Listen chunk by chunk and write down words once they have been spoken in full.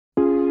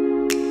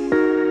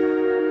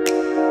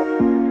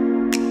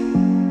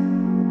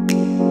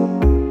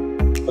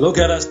Hello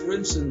CAT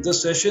aspirants, in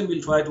this session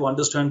we'll try to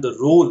understand the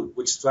role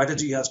which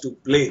strategy has to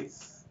play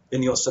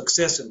in your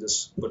success in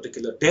this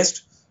particular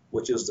test,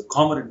 which is the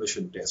Common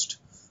Admission test.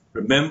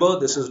 Remember,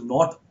 this is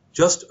not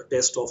just a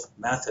test of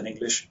math and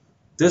English,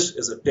 this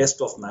is a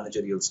test of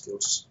managerial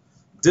skills.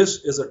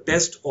 This is a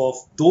test of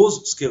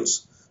those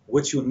skills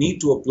which you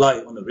need to apply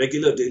on a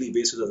regular daily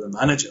basis as a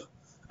manager,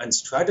 and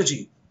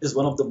strategy is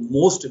one of the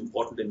most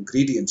important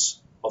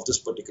ingredients of this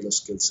particular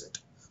skill set.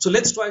 So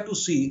let's try to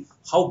see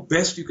how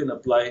best you can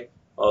apply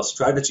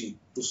strategy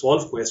to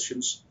solve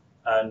questions,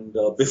 and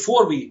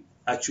before we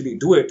actually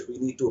do it, we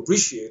need to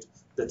appreciate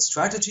that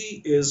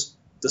strategy is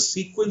the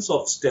sequence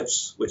of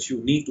steps which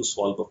you need to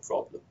solve a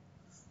problem.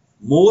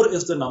 More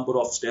is the number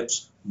of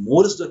steps,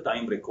 more is the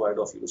time required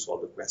of you to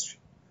solve a question.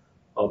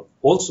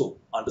 Also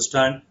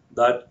understand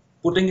that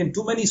putting in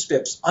too many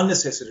steps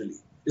unnecessarily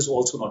is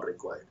also not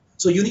required.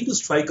 So you need to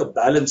strike a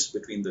balance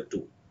between the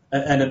two,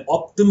 and an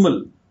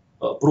optimal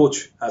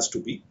approach has to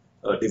be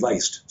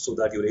devised so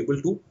that you're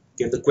able to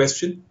get the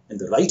question in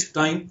the right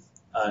time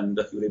and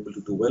you're able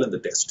to do well in the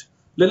test.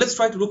 Let's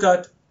try to look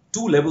at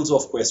two levels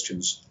of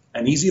questions,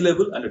 an easy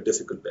level and a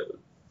difficult level.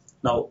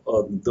 Now,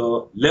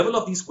 the level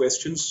of these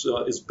questions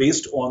is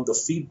based on the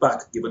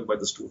feedback given by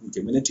the student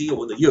community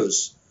over the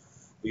years.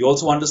 We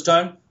also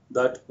understand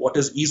that what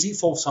is easy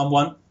for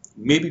someone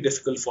may be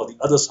difficult for the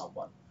other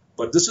someone,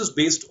 but this is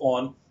based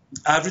on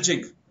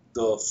averaging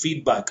the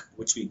feedback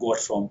which we got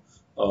from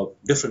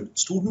different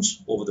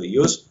students over the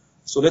years.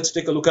 So let's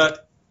take a look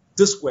at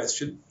this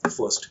question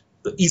first,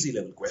 the easy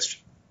level question.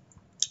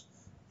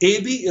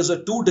 AB is a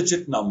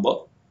 2-digit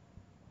number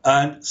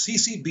and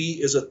CCB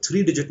is a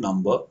 3-digit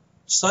number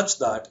such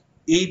that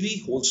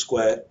AB whole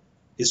square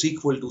is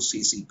equal to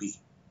CCB,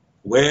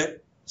 where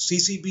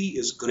CCB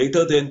is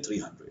greater than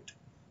 300.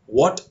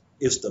 What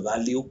is the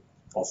value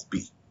of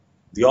B?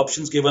 The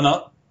options given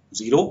are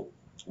 0,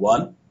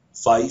 1,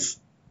 5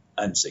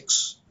 and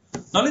 6.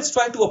 Now let's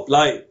try to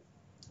apply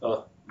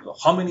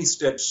how many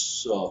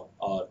steps are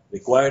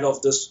required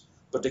of this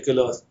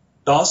particular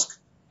task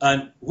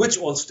and which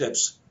all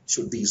steps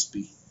should these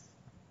be.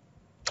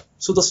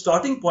 So the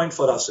starting point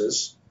for us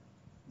is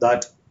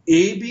that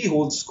AB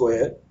whole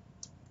square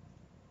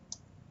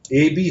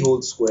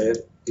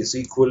is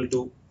equal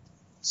to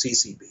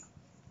CCB.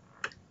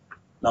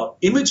 Now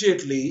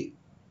immediately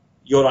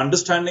your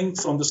understanding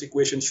from this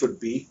equation should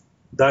be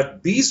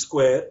that B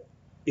square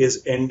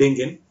is ending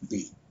in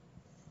B.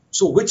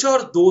 So which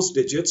are those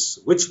digits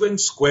which when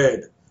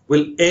squared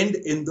will end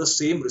in the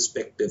same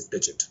respective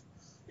digit?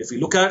 If we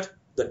look at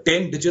the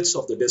 10 digits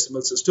of the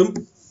decimal system,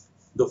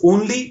 the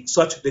only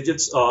such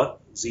digits are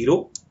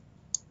 0,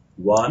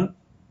 1,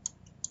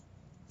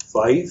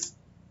 5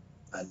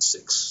 and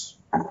 6,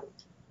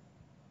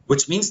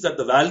 which means that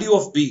the value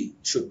of B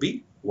should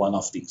be one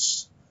of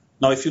these.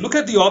 Now if you look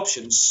at the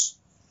options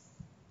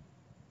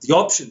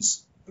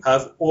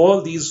have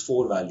all these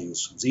four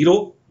values,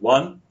 0,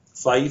 1,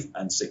 5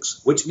 and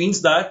 6, which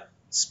means that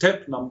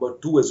step number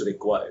 2 is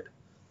required.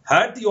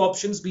 Had the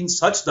options been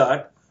such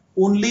that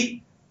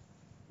only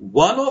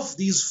one of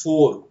these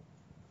four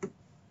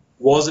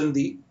was in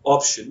the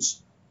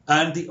options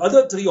and the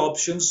other three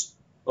options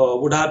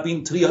would have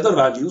been three other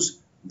values,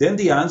 then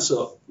the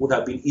answer would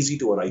have been easy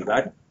to arrive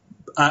at,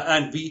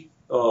 and we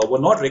were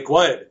not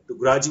required to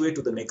graduate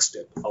to the next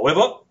step.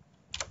 However,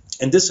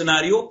 in this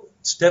scenario,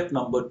 step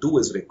number 2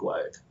 is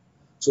required.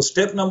 So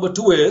step number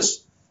 2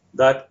 is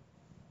that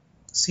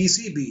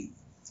CCB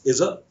is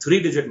a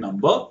 3-digit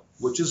number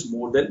which is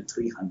more than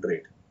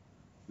 300.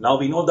 Now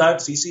we know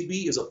that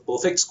CCB is a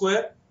perfect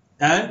square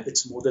and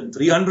it's more than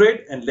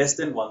 300 and less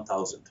than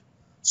 1000.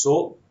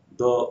 So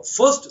the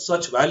first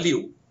such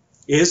value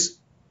is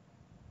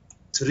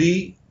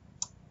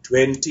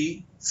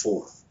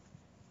 324,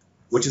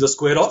 which is a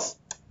square of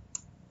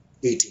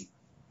 18,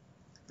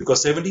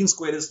 because 17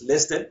 square is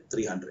less than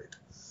 300.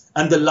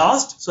 And the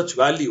last such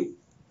value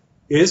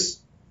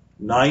is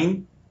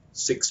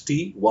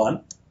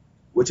 961,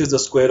 which is the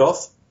square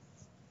of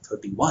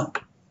 31.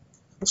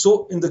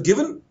 So in the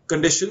given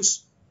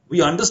conditions,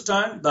 we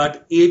understand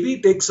that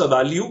AB takes a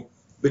value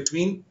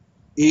between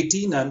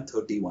 18 and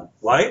 31.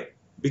 Why?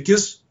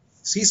 Because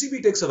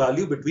CCB takes a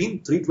value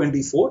between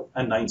 324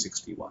 and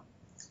 961.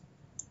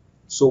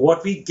 So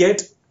what we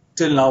get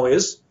till now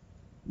is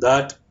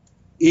that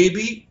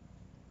AB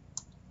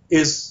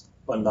is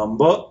a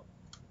number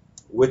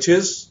which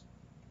is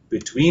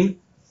between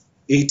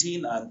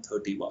 18 and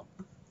 31.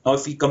 Now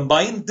if we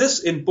combine this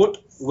input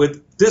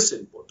with this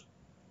input,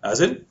 as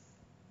in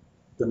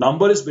the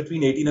number is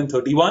between 18 and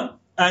 31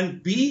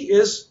 and B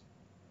is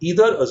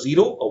either a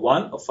 0, a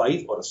 1, a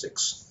 5 or a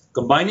 6.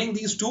 Combining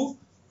these two,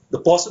 the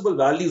possible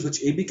values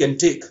which AB can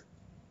take,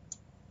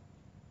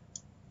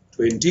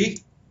 20,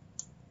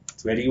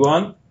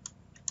 21,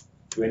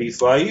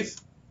 25,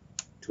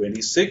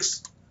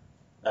 26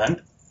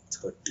 and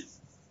 30.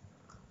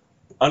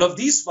 Out of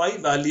these 5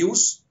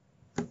 values,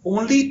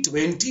 only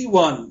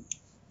 21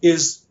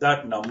 is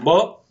that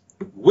number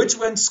which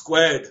when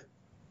squared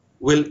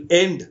will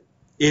end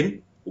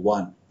in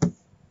 1.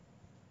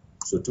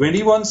 So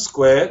 21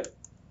 square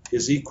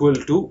is equal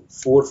to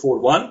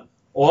 441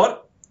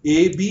 or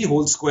AB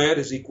whole square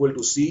is equal to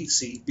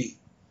CCB.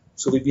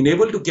 So we've been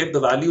able to get the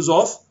values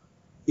of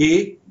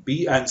A,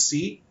 B and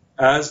C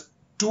as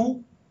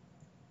 2,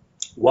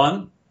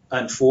 1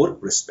 and 4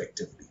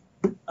 respectively.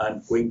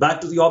 And going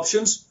back to the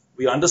options,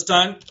 we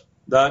understand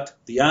that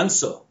the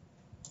answer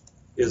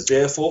is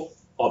therefore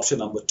option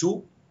number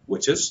 2,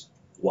 which is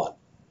 1.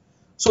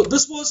 So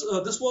this was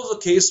a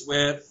case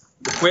where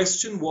the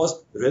question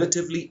was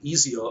relatively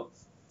easier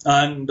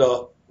and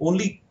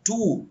only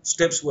 2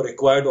 steps were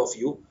required of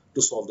you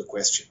to solve the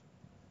question.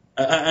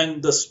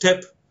 And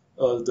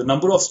the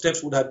number of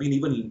steps would have been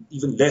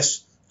even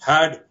less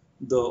had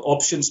the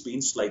options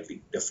been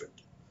slightly different.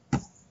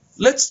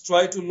 Let's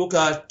try to look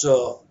at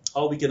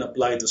how we can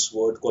apply this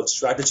word called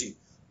strategy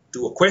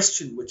to a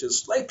question which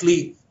is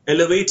slightly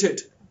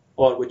elevated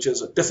or which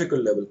is a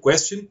difficult level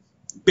question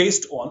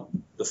based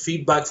on the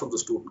feedback from the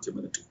student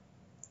community.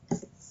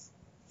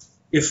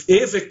 If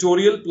A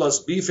factorial plus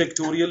B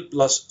factorial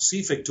plus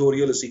C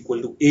factorial is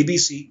equal to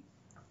ABC,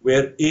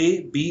 where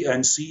A, B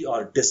and C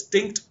are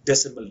distinct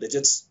decimal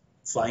digits,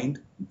 find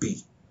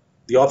B.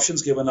 The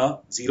options given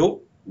are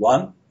 0,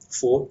 1,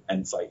 4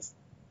 and 5.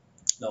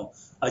 Now,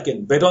 I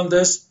can bet on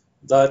this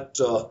that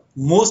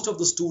most of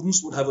the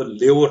students would have a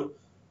lure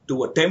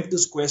to attempt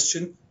this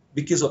question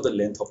because of the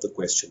length of the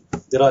question.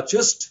 There are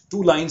just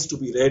 2 lines to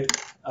be read,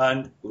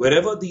 and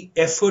wherever the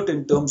effort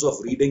in terms of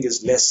reading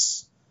is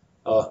less,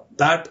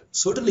 that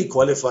certainly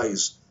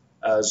qualifies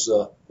as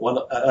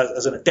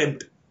an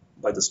attempt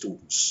by the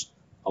students.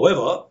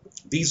 However,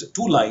 these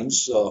 2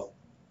 lines,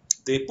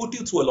 they put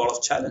you through a lot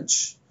of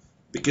challenge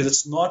because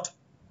it's not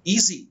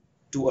easy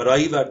to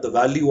arrive at the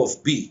value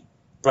of B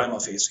prima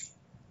facie.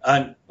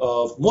 And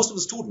most of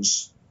the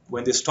students,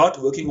 when they start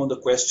working on the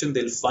question,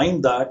 they'll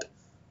find that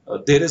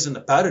there is an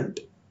apparent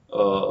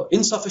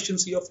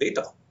insufficiency of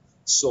data.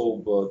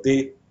 So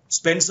they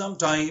spend some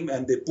time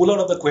and they pull out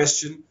of the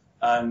question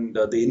and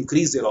they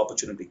increase their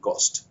opportunity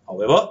cost.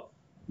 However,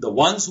 the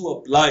ones who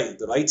apply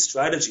the right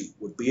strategy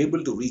would be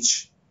able to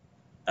reach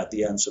at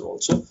the answer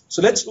also.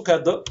 So let's look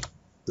at the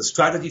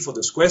strategy for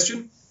this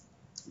question.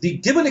 The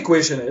given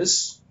equation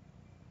is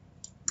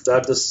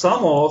that the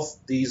sum of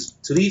these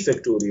 3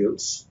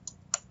 factorials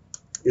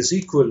is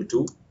equal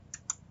to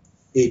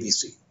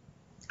ABC.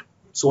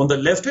 So on the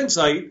left hand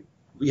side,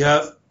 we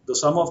have the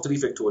sum of 3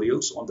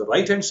 factorials. On the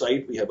right hand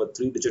side, we have a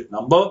 3-digit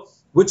number,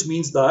 which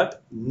means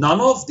that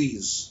none of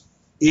these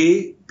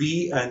A,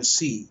 B and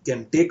C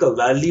can take a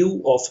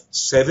value of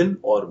 7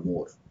 or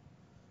more.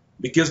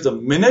 Because the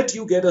minute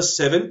you get a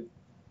 7,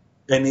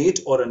 an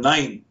 8 or a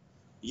 9,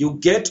 you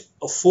get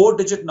a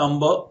 4-digit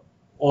number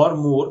or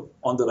more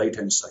on the right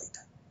hand side.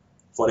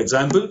 For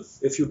example,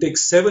 if you take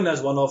 7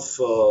 as one of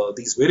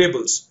these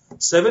variables,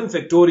 7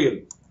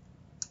 factorial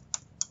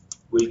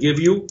will give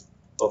you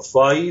a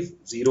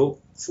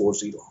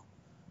 5040,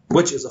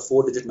 which is a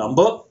 4-digit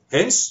number.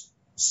 Hence,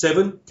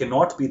 7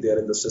 cannot be there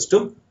in the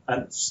system,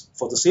 and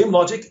for the same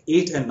logic,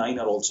 8 and 9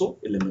 are also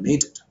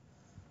eliminated.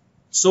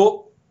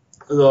 So,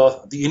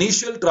 the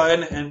initial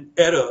trial and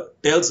error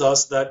tells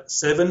us that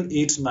 7,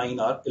 8, 9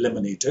 are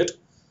eliminated.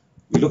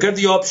 We look at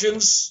the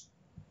options,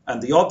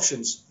 and the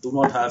options do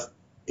not have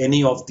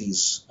any of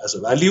these as a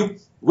value,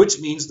 which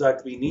means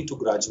that we need to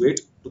graduate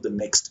to the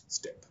next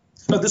step.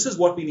 Now, this is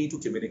what we need to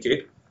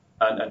communicate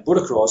and put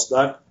across,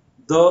 that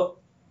the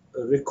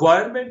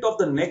requirement of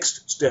the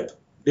next step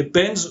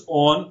depends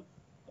on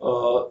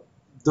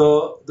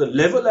the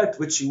level at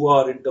which you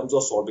are in terms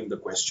of solving the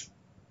question.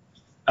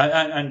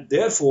 And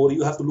therefore,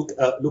 you have to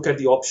look at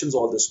the options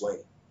all this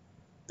while,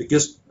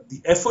 because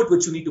the effort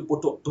which you need to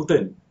put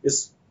in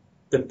is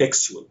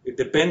contextual. It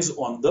depends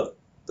on the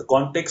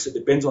context, it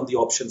depends on the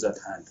options at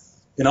hand.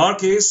 In our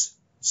case,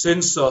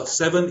 since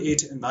 7,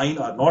 8 and 9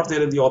 are not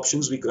there in the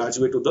options, we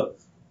graduate to the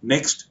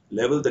next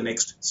level, the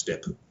next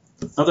step.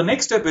 Now the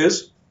next step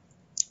is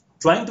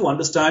trying to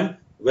understand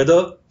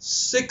whether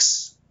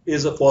 6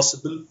 is a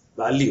possible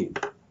value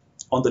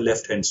on the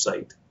left hand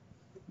side.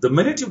 The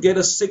minute you get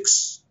a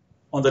 6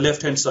 on the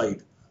left hand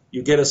side,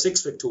 you get a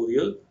 6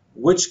 factorial,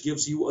 which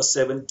gives you a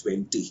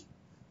 720,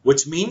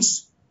 which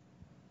means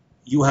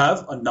you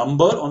have a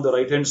number on the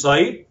right hand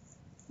side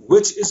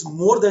which is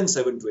more than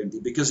 720,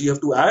 because you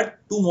have to add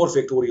 2 more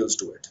factorials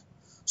to it.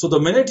 So the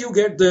minute you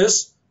get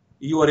this,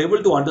 you are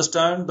able to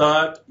understand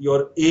that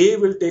your A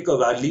will take a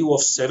value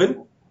of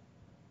 7,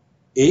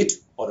 8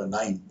 or a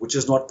 9, which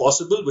is not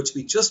possible, which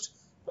we just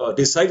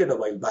decided a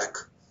while back,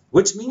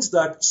 which means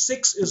that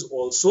 6 is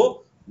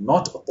also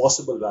not a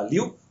possible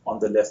value on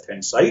the left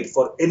hand side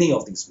for any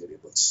of these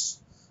variables.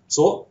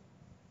 So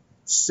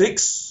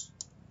 6,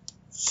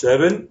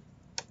 7,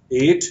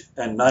 8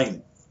 and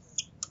 9.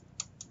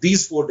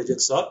 These 4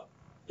 digits are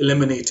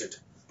eliminated.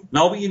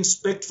 Now we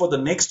inspect for the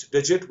next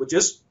digit, which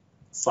is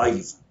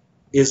 5.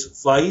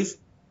 Is 5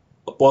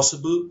 a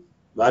possible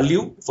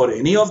value for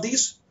any of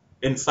these?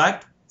 In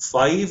fact,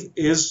 5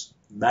 is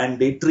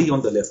mandatory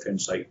on the left hand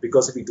side,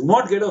 because if we do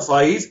not get a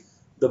 5,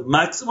 the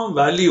maximum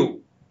value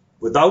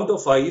without a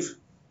 5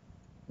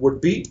 would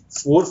be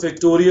 4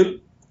 factorial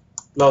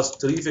plus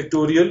 3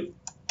 factorial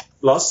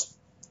plus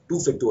 2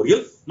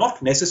 factorial,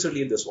 not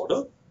necessarily in this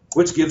order,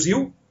 which gives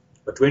you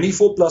a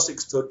 24 plus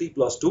 6, 30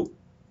 plus 2,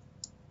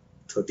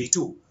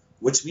 32,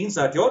 which means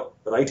that your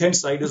right hand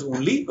side is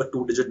only a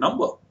 2-digit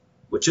number,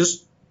 which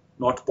is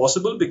not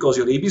possible because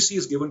your ABC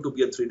is given to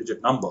be a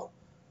 3-digit number.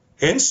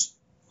 Hence,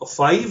 a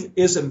 5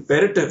 is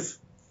imperative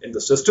in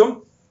the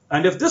system,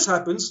 and if this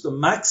happens, the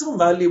maximum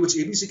value which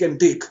ABC can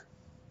take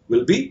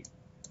will be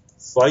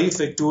 5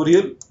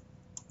 factorial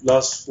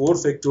plus 4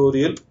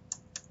 factorial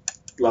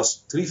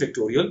plus 3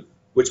 factorial,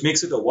 which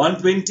makes it a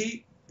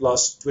 120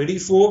 plus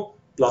 24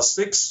 plus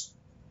 6,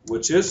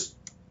 which is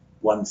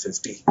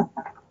 150,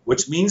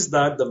 which means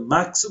that the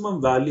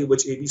maximum value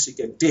which ABC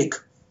can take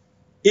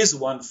is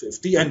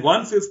 150, and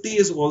 150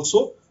 is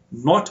also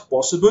not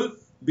possible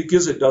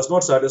because it does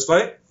not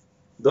satisfy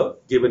the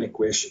given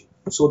equation.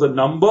 So the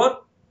number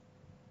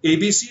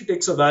ABC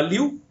takes a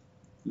value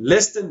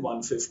less than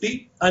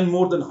 150 and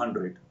more than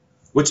 100,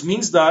 which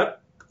means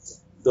that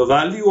the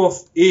value of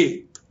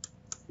A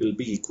will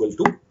be equal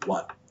to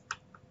 1.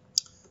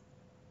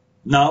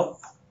 Now,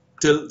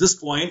 till this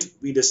point,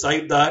 we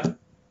decide that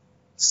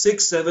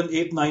 6, 7,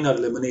 8, 9 are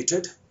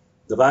eliminated.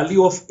 The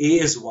value of A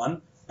is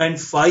 1 and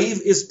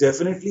 5 is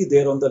definitely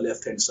there on the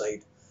left hand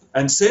side.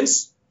 And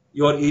since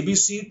your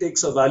ABC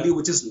takes a value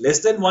which is less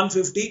than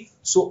 150,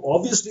 so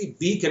obviously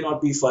B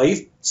cannot be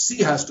 5, C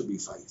has to be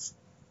 5,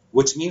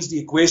 which means the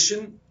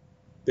equation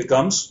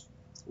becomes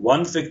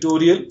 1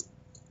 factorial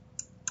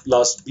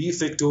plus B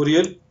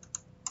factorial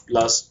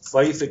plus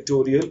 5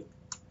 factorial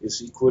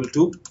is equal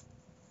to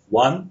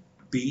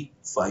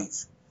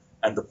 1B5.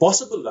 And the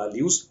possible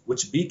values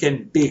which B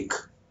can take: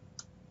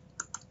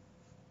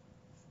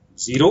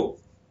 0,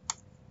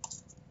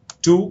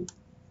 2,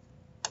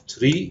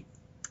 3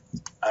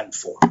 and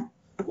 4.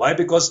 Why?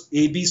 Because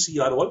A, B, C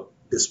are all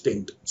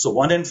distinct. So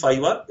 1 and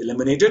 5 are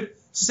eliminated.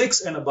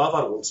 6 and above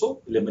are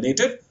also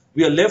eliminated.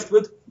 We are left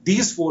with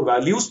these 4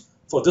 values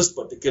for this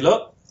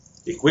particular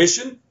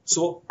equation.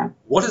 So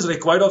what is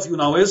required of you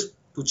now is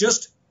to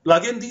just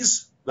plug in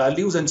these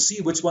values and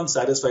see which one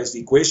satisfies the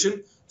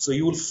equation. So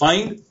you will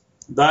find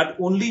that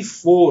only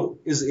 4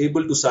 is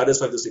able to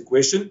satisfy this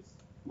equation,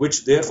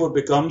 which therefore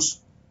becomes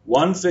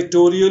 1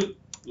 factorial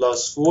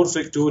plus 4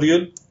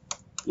 factorial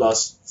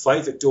plus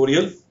 5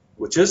 factorial,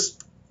 which is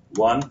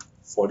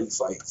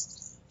 145.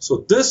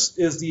 So this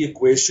is the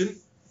equation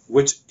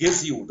which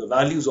gives you the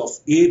values of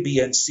A, B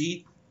and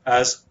C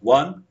as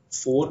 1,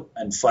 4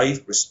 and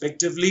 5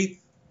 respectively,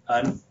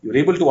 and you're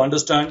able to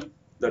understand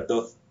that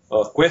the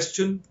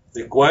question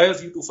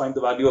requires you to find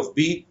the value of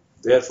B.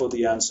 Therefore,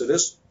 the answer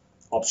is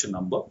option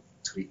number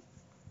 3.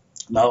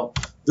 Now,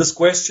 this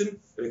question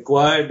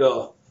required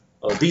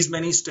these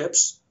many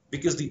steps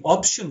because the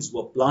options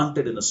were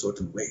planted in a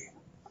certain way.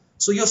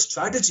 So your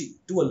strategy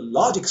to a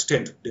large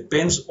extent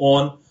depends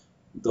on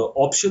the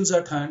options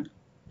at hand,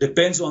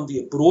 depends on the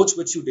approach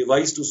which you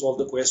devise to solve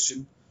the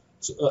question,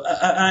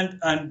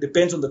 and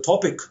depends on the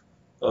topic,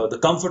 the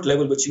comfort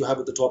level which you have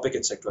with the topic,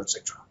 etc.,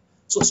 etc.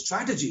 So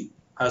strategy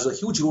has a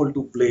huge role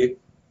to play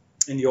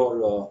in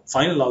your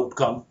final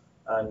outcome,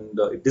 and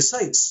it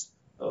decides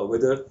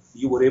whether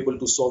you were able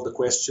to solve the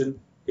question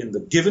in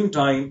the given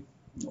time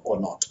or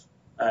not.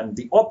 And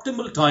the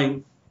optimal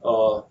time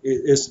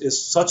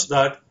is such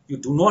that you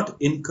do not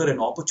incur an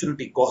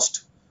opportunity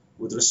cost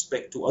with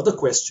respect to other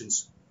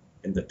questions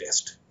in the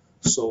test.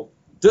 So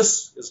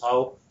this is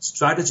how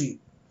strategy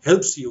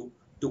helps you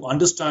to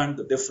understand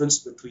the difference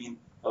between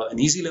an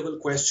easy level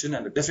question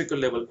and a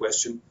difficult level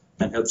question,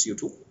 and helps you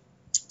to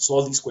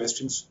solve these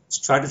questions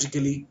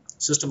strategically,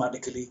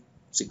 systematically,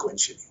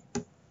 sequentially.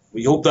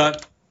 We hope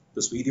that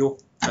this video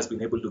has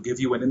been able to give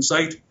you an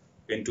insight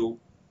into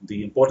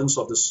the importance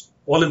of this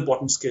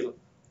all-important skill,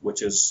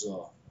 which is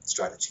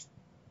strategy.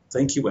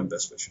 Thank you and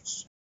best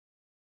wishes.